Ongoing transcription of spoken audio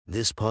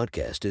This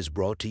podcast is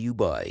brought to you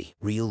by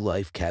Real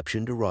Life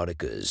Captioned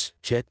Eroticas.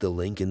 Check the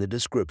link in the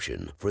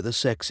description for the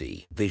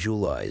sexy,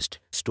 visualized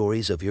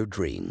stories of your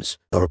dreams.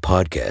 Our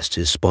podcast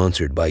is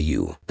sponsored by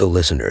you, the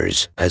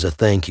listeners. As a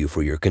thank you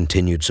for your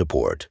continued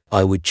support,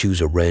 I would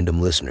choose a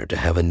random listener to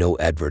have a no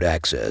advert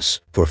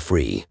access for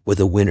free with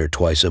a winner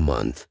twice a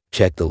month.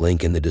 Check the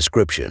link in the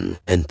description,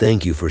 and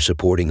thank you for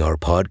supporting our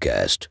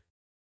podcast.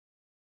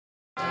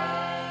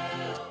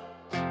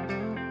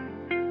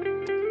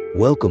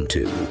 Welcome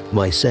to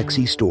My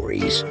Sexy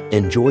Stories.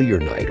 Enjoy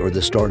your night or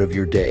the start of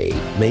your day,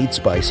 made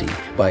spicy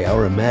by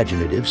our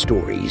imaginative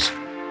stories.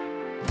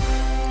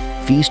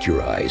 Feast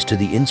your eyes to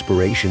the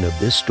inspiration of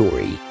this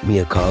story,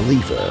 Mia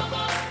Khalifa.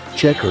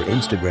 Check her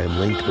Instagram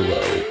linked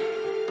below.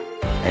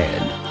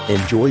 And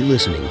enjoy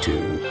listening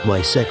to My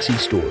Sexy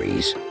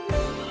Stories.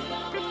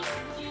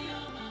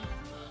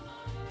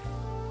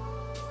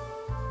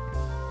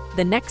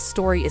 The next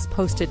story is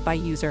posted by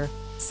user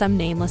Some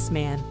Nameless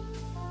Man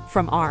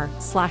from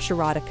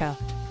r/erotica.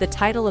 The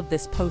title of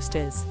this post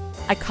is,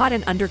 I caught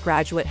an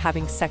undergraduate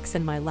having sex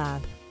in my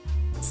lab.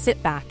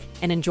 Sit back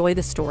and enjoy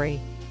the story.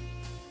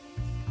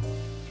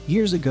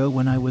 Years ago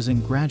when I was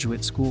in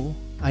graduate school,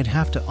 I'd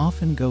have to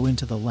often go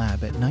into the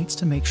lab at nights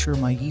to make sure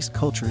my yeast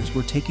cultures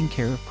were taken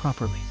care of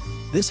properly.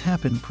 This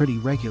happened pretty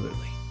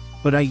regularly,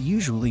 but I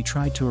usually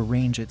tried to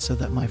arrange it so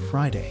that my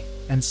Friday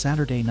and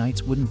Saturday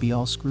nights wouldn't be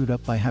all screwed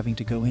up by having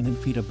to go in and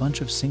feed a bunch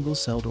of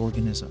single-celled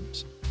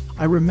organisms.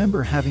 I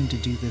remember having to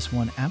do this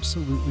one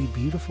absolutely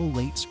beautiful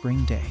late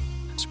spring day.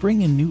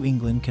 Spring in New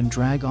England can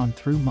drag on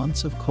through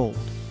months of cold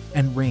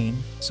and rain,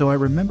 so I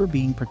remember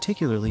being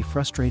particularly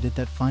frustrated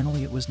that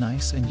finally it was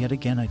nice and yet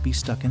again I'd be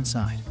stuck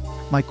inside.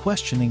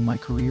 Questioning my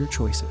career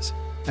choices.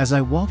 As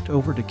I walked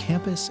over to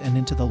campus and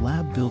into the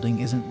lab building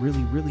isn't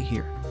really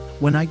here.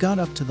 When I got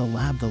up to the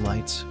lab, the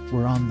lights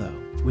were on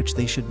though, which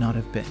they should not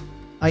have been.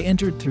 I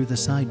entered through the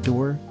side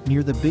door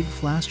near the big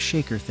flask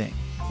shaker thing,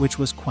 which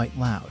was quite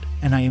loud,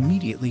 and I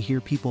immediately hear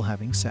people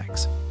having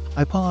sex.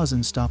 I pause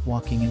and stop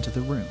walking into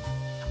the room.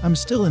 I'm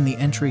still in the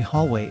entry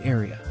hallway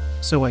area,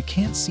 so I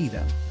can't see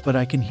them, but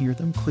I can hear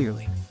them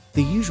clearly.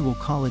 The usual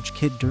college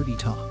kid dirty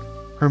talk,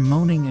 her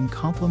moaning and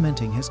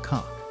complimenting his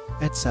cock,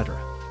 etc.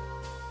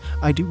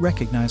 I do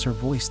recognize her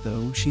voice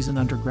though. She's an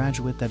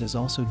undergraduate that is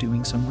also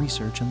doing some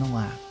research in the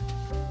lab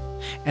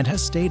and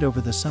has stayed over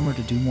the summer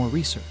to do more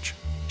research.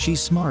 She's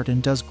smart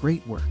and does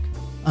great work,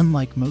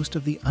 unlike most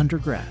of the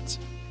undergrads.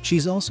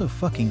 She's also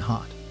fucking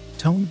hot.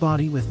 Toned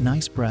body with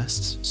nice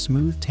breasts,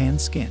 smooth tan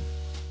skin.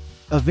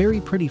 A very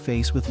pretty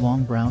face with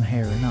long brown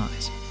hair and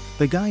eyes.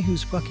 The guy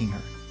who's fucking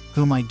her,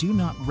 whom I do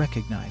not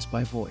recognize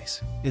by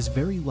voice, is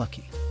very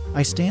lucky.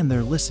 I stand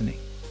there listening,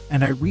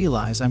 and I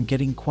realize I'm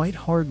getting quite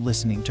hard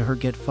listening to her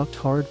get fucked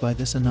hard by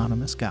this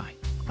anonymous guy.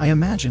 I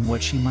imagine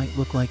what she might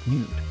look like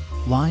nude,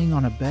 lying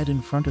on a bed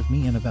in front of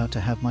me and about to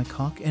have my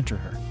cock enter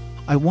her.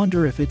 I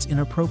wonder if it's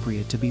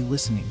inappropriate to be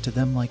listening to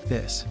them like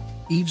this,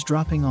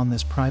 eavesdropping on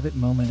this private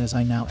moment as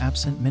I now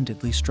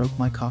absent-mindedly stroke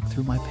my cock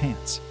through my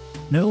pants.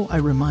 No, I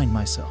remind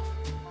myself,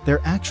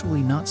 they're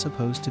actually not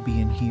supposed to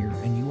be in here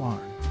and you are.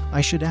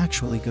 I should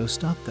actually go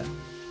stop them.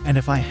 And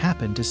if I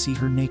happen to see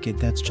her naked,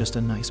 that's just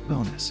a nice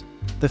bonus.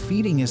 The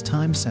feeding is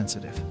time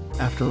sensitive,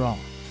 after all.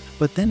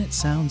 But then it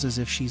sounds as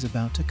if she's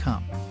about to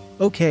come.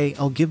 Okay,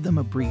 I'll give them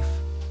a brief,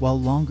 while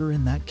longer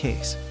in that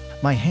case.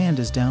 My hand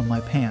is down my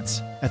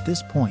pants, at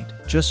this point,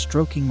 just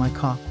stroking my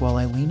cock while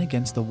I lean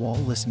against the wall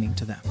listening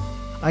to them.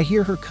 I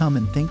hear her come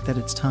and think that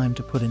it's time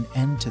to put an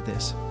end to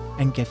this,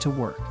 and get to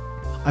work.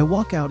 I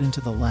walk out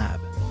into the lab,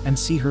 and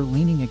see her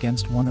leaning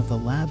against one of the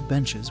lab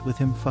benches with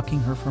him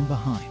fucking her from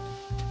behind.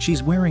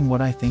 She's wearing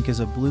what I think is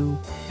a blue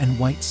and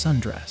white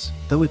sundress,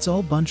 though it's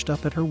all bunched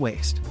up at her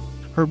waist.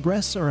 Her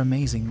breasts are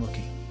amazing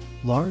looking,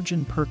 large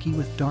and perky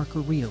with dark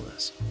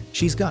areolas.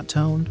 She's got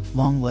toned,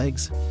 long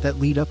legs that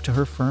lead up to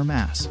her firm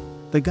ass.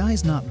 The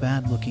guy's not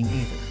bad looking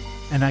either,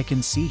 and I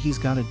can see he's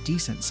got a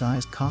decent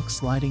sized cock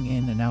sliding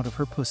in and out of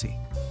her pussy.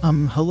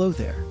 Hello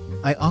there,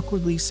 I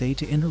awkwardly say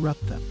to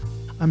interrupt them.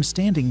 I'm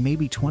standing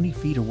maybe 20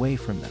 feet away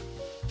from them,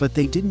 but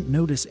they didn't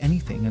notice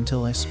anything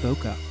until I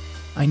spoke up.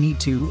 I need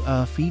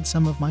to, feed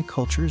some of my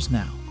cultures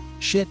now.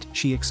 Shit,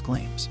 she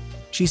exclaims.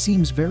 She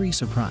seems very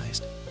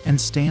surprised, and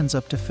stands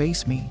up to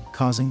face me,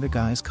 causing the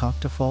guy's cock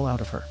to fall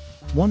out of her.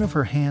 One of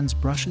her hands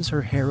brushes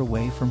her hair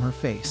away from her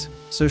face,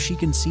 so she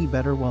can see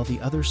better while the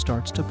other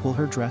starts to pull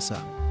her dress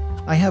up.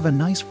 I have a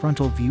nice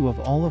frontal view of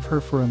all of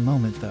her for a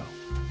moment though,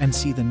 and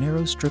see the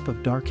narrow strip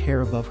of dark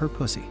hair above her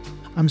pussy.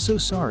 I'm so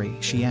sorry,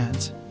 she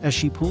adds, as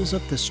she pulls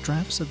up the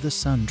straps of the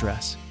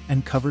sundress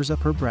and covers up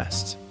her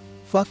breasts.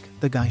 Fuck,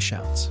 the guy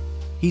shouts.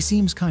 He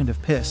seems kind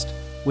of pissed,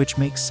 which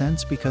makes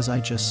sense because I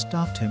just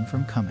stopped him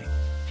from coming.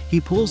 He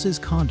pulls his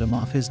condom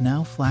off his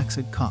now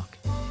flaccid cock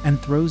and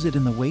throws it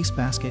in the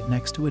wastebasket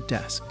next to a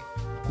desk.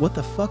 What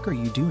the fuck are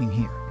you doing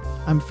here?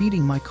 I'm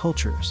feeding my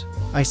cultures,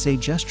 I say,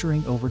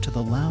 gesturing over to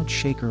the loud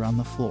shaker on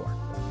the floor.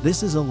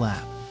 This is a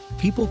lab.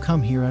 People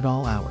come here at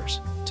all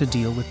hours to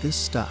deal with this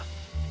stuff.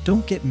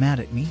 Don't get mad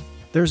at me.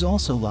 There's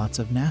also lots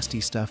of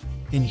nasty stuff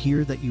in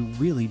here that you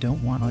really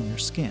don't want on your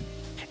skin.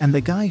 And the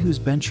guy whose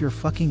bench you're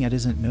fucking at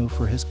isn't known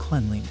for his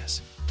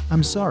cleanliness.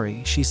 I'm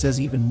sorry, she says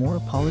even more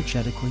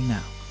apologetically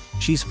now.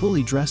 She's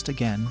fully dressed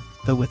again,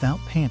 though without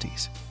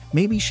panties.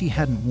 Maybe she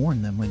hadn't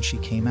worn them when she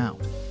came out.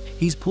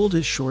 He's pulled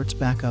his shorts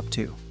back up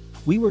too.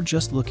 We were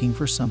just looking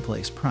for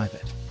someplace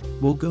private.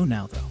 We'll go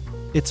now though.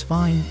 It's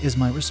fine, is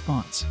my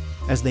response.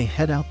 As they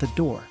head out the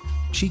door,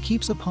 she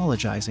keeps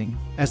apologizing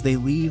as they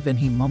leave and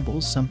he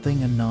mumbles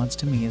something and nods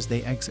to me as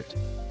they exit.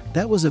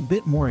 That was a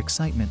bit more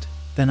excitement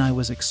than I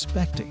was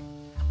expecting.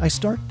 I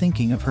start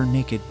thinking of her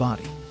naked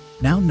body,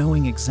 now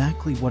knowing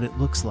exactly what it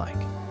looks like,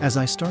 as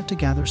I start to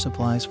gather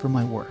supplies for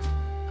my work.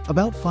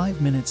 About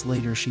 5 minutes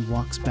later, she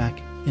walks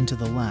back into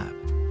the lab.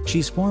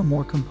 She's far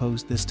more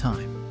composed this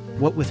time,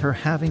 what with her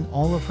having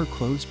all of her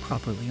clothes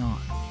properly on.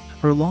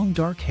 Her long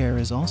dark hair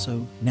is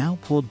also now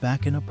pulled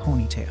back in a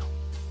ponytail.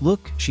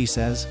 Look, she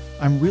says,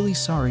 I'm really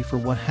sorry for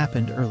what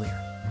happened earlier.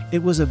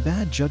 It was a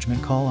bad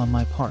judgment call on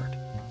my part,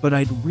 but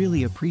I'd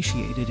really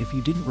appreciate it if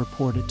you didn't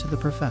report it to the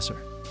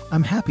professor.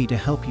 I'm happy to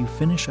help you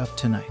finish up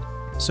tonight,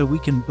 so we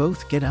can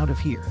both get out of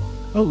here.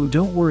 Oh,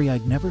 don't worry,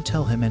 I'd never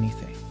tell him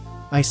anything.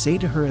 I say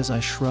to her as I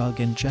shrug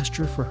and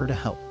gesture for her to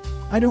help.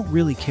 I don't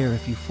really care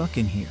if you fuck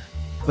in here,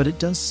 but it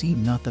does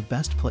seem not the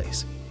best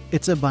place.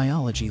 It's a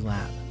biology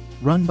lab,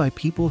 run by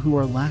people who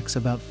are lax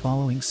about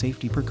following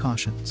safety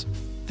precautions.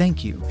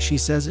 Thank you, she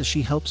says as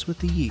she helps with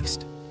the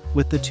yeast.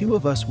 With the two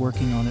of us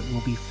working on it,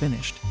 we'll be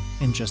finished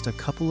in just a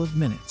couple of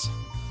minutes.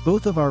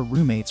 Both of our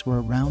roommates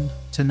were around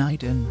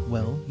tonight and,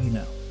 well, you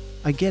know.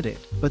 I get it,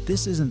 but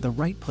this isn't the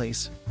right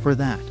place for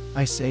that,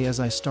 I say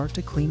as I start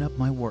to clean up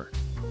my work.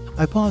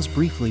 I pause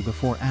briefly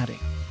before adding,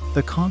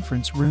 the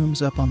conference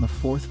room's up on the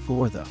 4th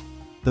floor though.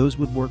 Those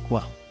would work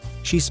well.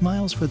 She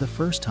smiles for the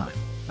first time.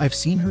 I've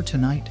seen her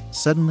tonight,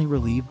 suddenly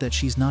relieved that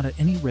she's not at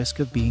any risk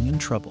of being in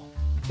trouble.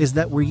 Is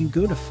that where you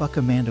go to fuck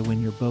Amanda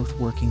when you're both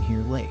working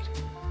here late?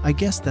 I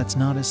guess that's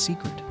not as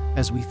secret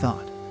as we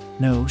thought.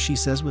 No, she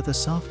says with a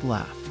soft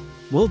laugh.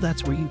 Well,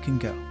 that's where you can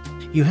go.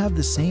 You have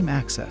the same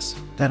access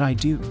that I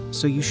do,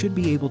 so you should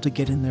be able to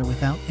get in there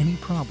without any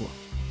problem.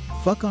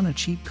 Fuck on a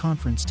cheap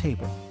conference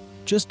table.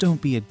 Just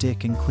don't be a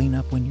dick and clean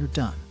up when you're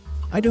done.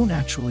 I don't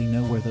actually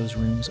know where those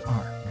rooms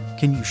are.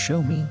 Can you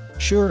show me?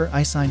 Sure,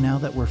 I sigh now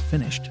that we're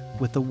finished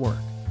with the work.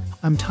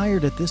 I'm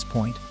tired at this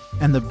point,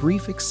 and the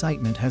brief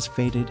excitement has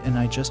faded and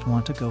I just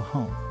want to go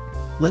home.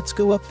 Let's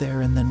go up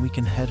there and then we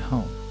can head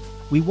home.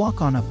 We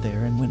walk on up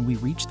there, and when we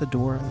reach the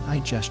door, I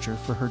gesture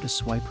for her to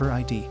swipe her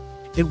ID.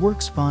 It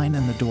works fine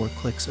and the door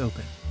clicks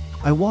open.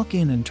 I walk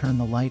in and turn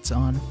the lights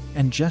on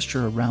and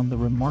gesture around the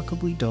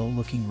remarkably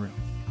dull-looking room.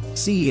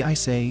 See, I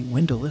say,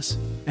 windowless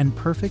and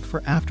perfect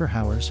for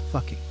after-hours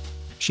fucking.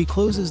 She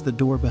closes the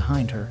door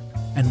behind her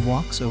and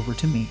walks over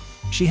to me.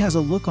 She has a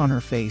look on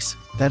her face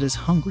that is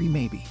hungry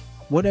maybe.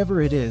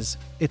 Whatever it is,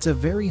 it's a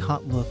very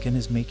hot look and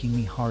is making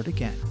me hard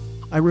again.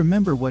 I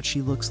remember what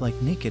she looks like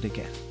naked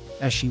again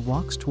as she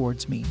walks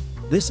towards me.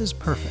 This is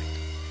perfect.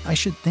 I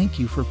should thank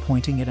you for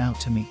pointing it out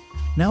to me.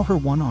 Now her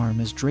one arm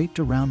is draped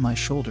around my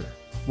shoulder,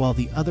 while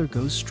the other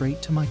goes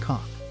straight to my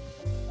cock,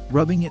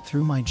 rubbing it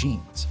through my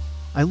jeans.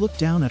 I look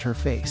down at her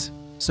face,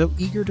 so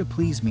eager to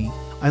please me.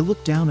 I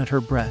look down at her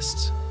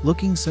breasts,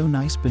 looking so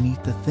nice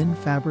beneath the thin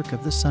fabric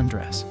of the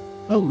sundress.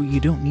 Oh, you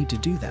don't need to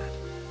do that.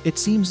 It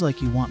seems like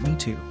you want me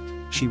to,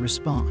 she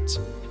responds.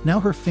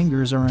 Now her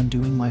fingers are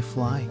undoing my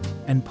fly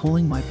and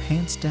pulling my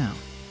pants down.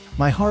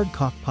 My hard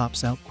cock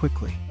pops out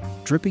quickly,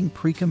 dripping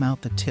precum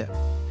out the tip.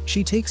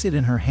 She takes it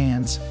in her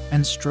hands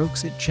and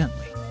strokes it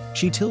gently.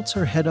 She tilts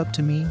her head up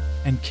to me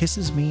and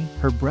kisses me,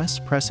 her breasts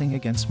pressing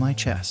against my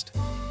chest.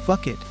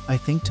 Fuck it, I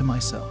think to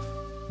myself.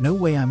 No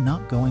way, I'm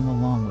not going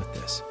along with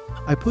this.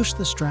 I push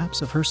the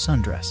straps of her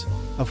sundress,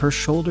 of her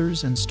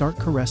shoulders, and start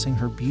caressing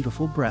her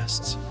beautiful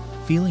breasts,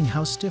 feeling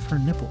how stiff her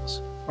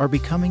nipples are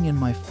becoming in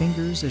my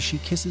fingers as she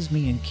kisses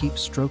me and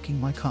keeps stroking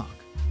my cock.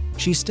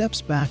 She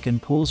steps back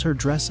and pulls her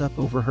dress up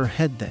over her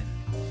head, then,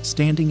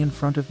 standing in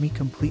front of me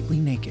completely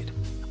naked.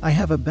 I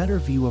have a better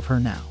view of her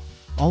now,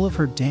 all of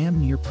her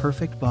damn near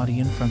perfect body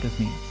in front of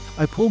me.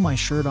 I pull my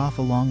shirt off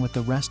along with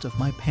the rest of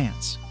my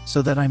pants,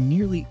 so that I'm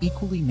nearly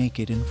equally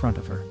naked in front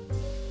of her,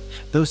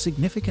 though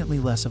significantly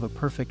less of a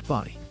perfect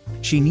body.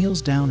 She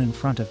kneels down in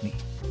front of me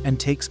and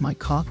takes my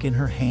cock in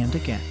her hand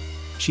again.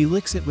 She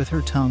licks it with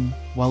her tongue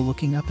while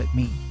looking up at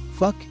me.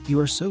 Fuck, you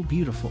are so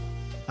beautiful,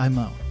 I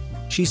moan.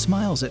 She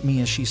smiles at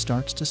me as she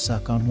starts to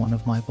suck on one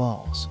of my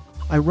balls.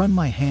 I run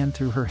my hand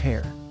through her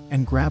hair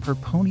and grab her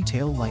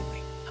ponytail lightly.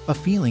 A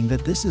feeling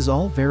that this is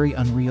all very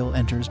unreal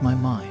enters my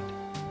mind,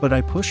 but I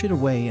push it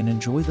away and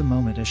enjoy the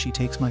moment as she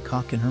takes my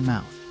cock in her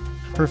mouth.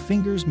 Her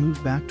fingers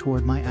move back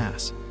toward my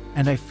ass,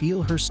 and I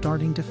feel her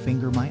starting to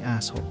finger my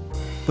asshole.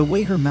 The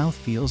way her mouth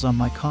feels on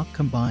my cock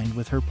combined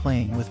with her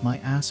playing with my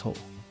asshole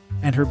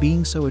and her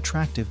being so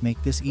attractive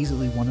make this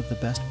easily one of the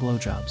best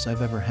blowjobs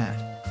I've ever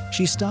had.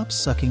 She stops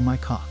sucking my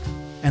cock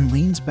and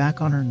leans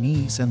back on her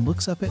knees and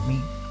looks up at me.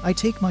 I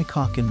take my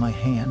cock in my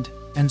hand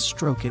and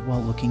stroke it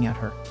while looking at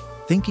her,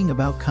 thinking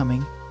about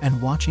coming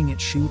and watching it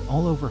shoot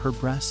all over her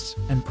breasts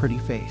and pretty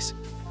face.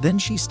 Then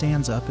she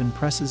stands up and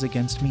presses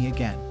against me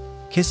again,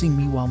 kissing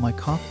me while my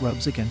cock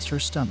rubs against her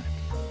stomach.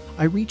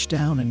 I reach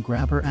down and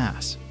grab her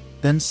ass,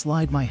 then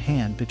slide my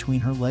hand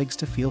between her legs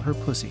to feel her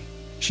pussy.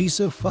 She's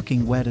so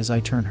fucking wet as I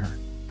turn her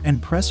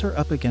and press her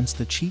up against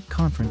the cheap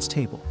conference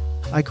table.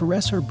 I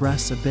caress her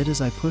breasts a bit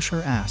as I push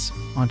her ass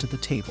onto the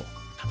table.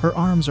 Her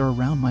arms are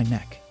around my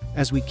neck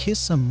as we kiss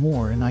some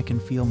more, and I can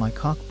feel my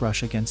cock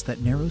brush against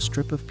that narrow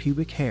strip of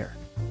pubic hair,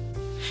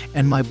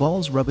 and my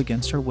balls rub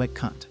against her wet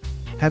cunt.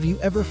 Have you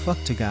ever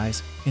fucked two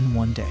guys in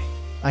one day?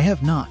 I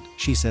have not,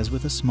 she says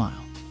with a smile.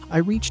 I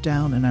reach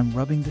down and I'm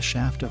rubbing the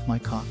shaft of my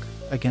cock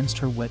against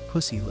her wet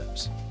pussy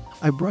lips.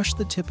 I brush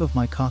the tip of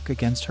my cock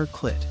against her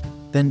clit,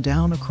 then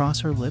down across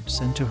her lips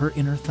and to her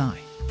inner thigh.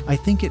 I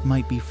think it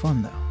might be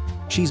fun though.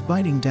 She's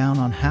biting down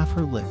on half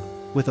her lip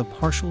with a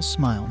partial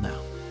smile now.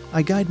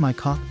 I guide my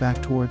cock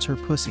back towards her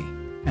pussy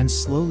and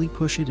slowly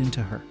push it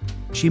into her.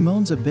 She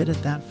moans a bit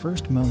at that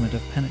first moment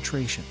of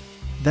penetration.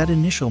 That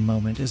initial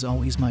moment is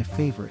always my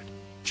favorite,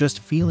 just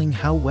feeling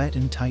how wet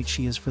and tight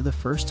she is for the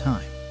first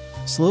time.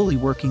 Slowly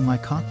working my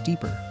cock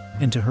deeper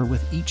into her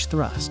with each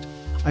thrust,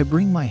 I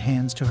bring my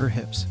hands to her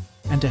hips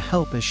and to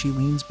help as she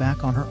leans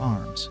back on her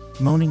arms,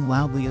 moaning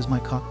loudly as my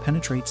cock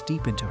penetrates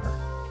deep into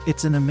her.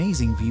 It's an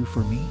amazing view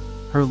for me,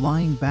 her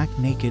lying back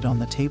naked on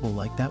the table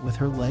like that with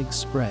her legs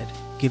spread,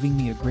 giving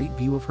me a great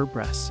view of her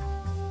breasts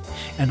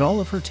and all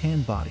of her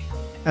tan body.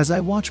 As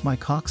I watch my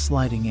cock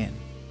sliding in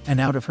and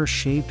out of her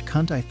shaved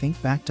cunt, I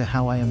think back to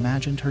how I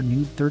imagined her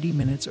nude 30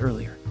 minutes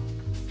earlier,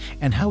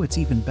 and how it's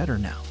even better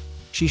now.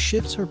 She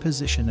shifts her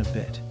position a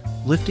bit,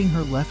 lifting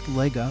her left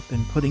leg up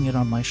and putting it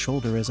on my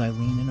shoulder as I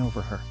lean in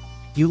over her.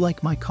 You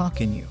like my cock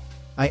in you?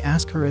 I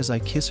ask her as I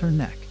kiss her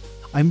neck.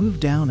 I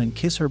move down and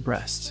kiss her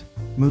breasts,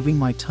 moving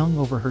my tongue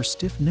over her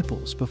stiff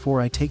nipples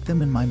before I take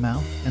them in my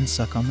mouth and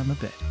suck on them a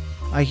bit.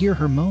 I hear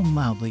her moan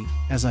loudly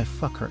as I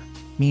fuck her.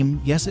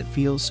 Yes, it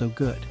feels so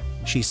good,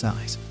 she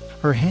sighs.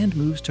 Her hand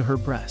moves to her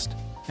breast,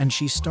 and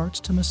she starts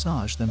to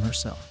massage them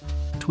herself,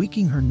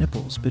 tweaking her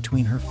nipples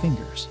between her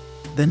fingers,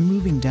 then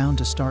moving down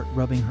to start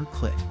rubbing her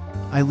clit.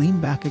 I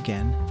lean back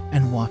again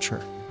and watch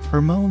her.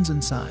 Her moans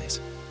and sighs,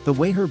 the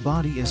way her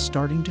body is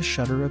starting to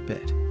shudder a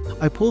bit.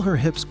 I pull her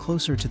hips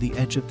closer to the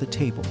edge of the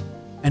table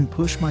and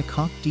push my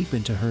cock deep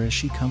into her as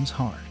she comes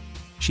hard.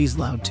 She's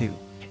loud too,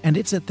 and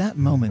it's at that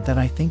moment that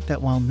I think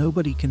that while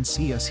nobody can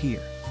see us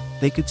here,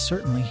 they could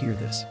certainly hear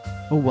this.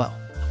 Oh well.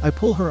 I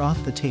pull her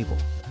off the table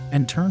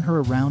and turn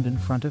her around in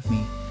front of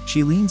me.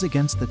 She leans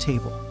against the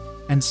table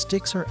and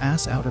sticks her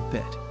ass out a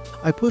bit.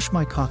 I push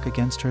my cock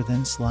against her,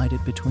 then slide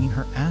it between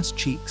her ass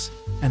cheeks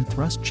and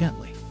thrust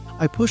gently.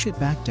 I push it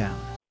back down.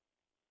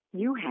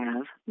 You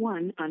have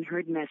one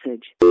unheard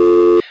message.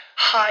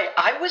 Hi,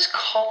 I was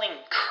calling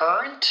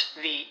Current,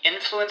 the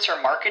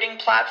influencer marketing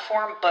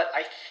platform, but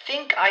I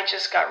think I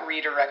just got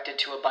redirected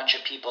to a bunch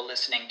of people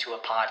listening to a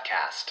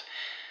podcast.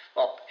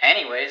 Well,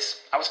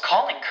 anyways, I was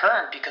calling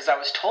Current because I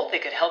was told they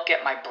could help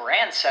get my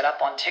brand set up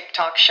on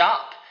TikTok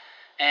Shop,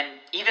 and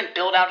even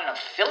build out an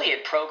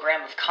affiliate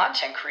program of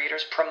content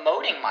creators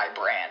promoting my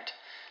brand,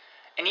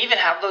 and even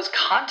have those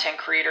content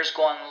creators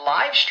go on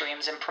live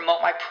streams and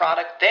promote my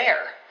product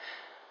there.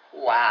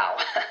 Wow,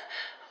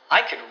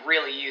 I could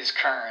really use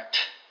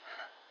Current.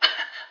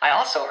 I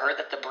also heard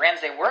that the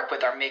brands they work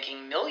with are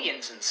making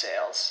millions in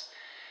sales.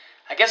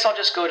 I guess I'll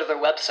just go to their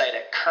website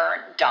at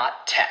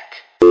current.tech.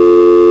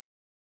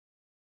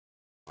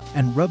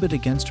 And rub it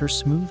against her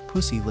smooth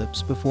pussy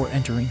lips before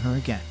entering her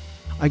again.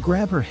 I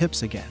grab her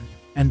hips again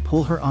and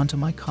pull her onto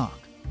my cock.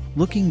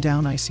 Looking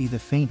down, I see the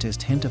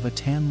faintest hint of a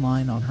tan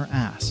line on her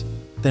ass,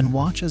 then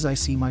watch as I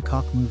see my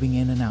cock moving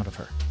in and out of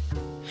her,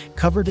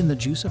 covered in the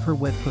juice of her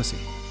wet pussy.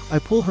 I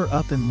pull her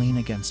up and lean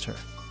against her,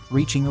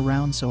 reaching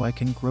around so I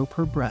can grope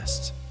her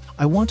breasts.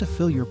 I want to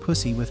fill your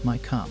pussy with my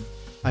cum,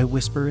 I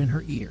whisper in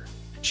her ear.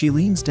 She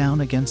leans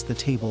down against the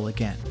table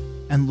again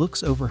and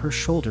looks over her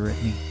shoulder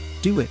at me.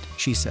 Do it,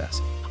 she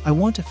says. I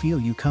want to feel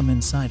you come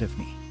inside of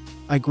me.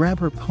 I grab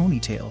her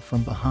ponytail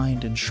from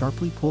behind and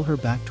sharply pull her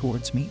back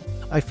towards me.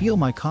 I feel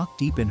my cock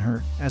deep in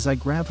her as I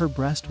grab her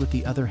breast with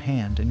the other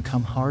hand and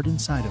come hard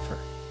inside of her,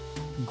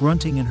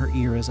 grunting in her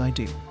ear as I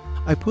do.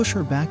 I push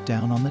her back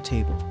down on the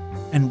table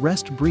and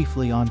rest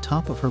briefly on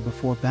top of her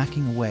before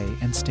backing away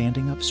and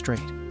standing up straight.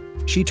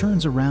 She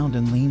turns around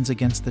and leans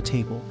against the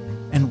table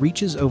and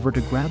reaches over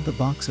to grab the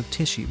box of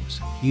tissues,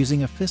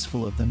 using a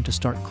fistful of them to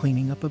start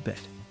cleaning up a bit.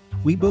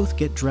 We both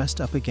get dressed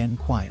up again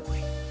quietly.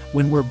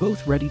 When we're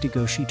both ready to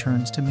go, she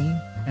turns to me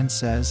and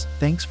says,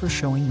 "Thanks for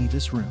showing me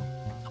this room.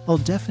 I'll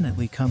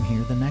definitely come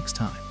here the next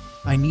time.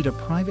 I need a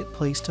private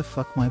place to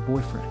fuck my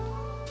boyfriend."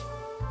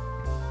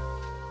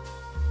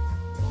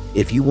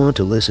 If you want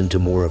to listen to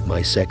more of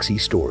my sexy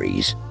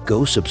stories,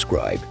 go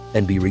subscribe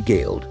and be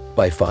regaled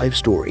by 5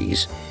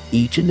 stories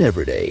each and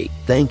every day.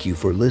 Thank you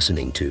for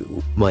listening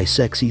to My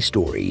Sexy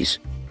Stories.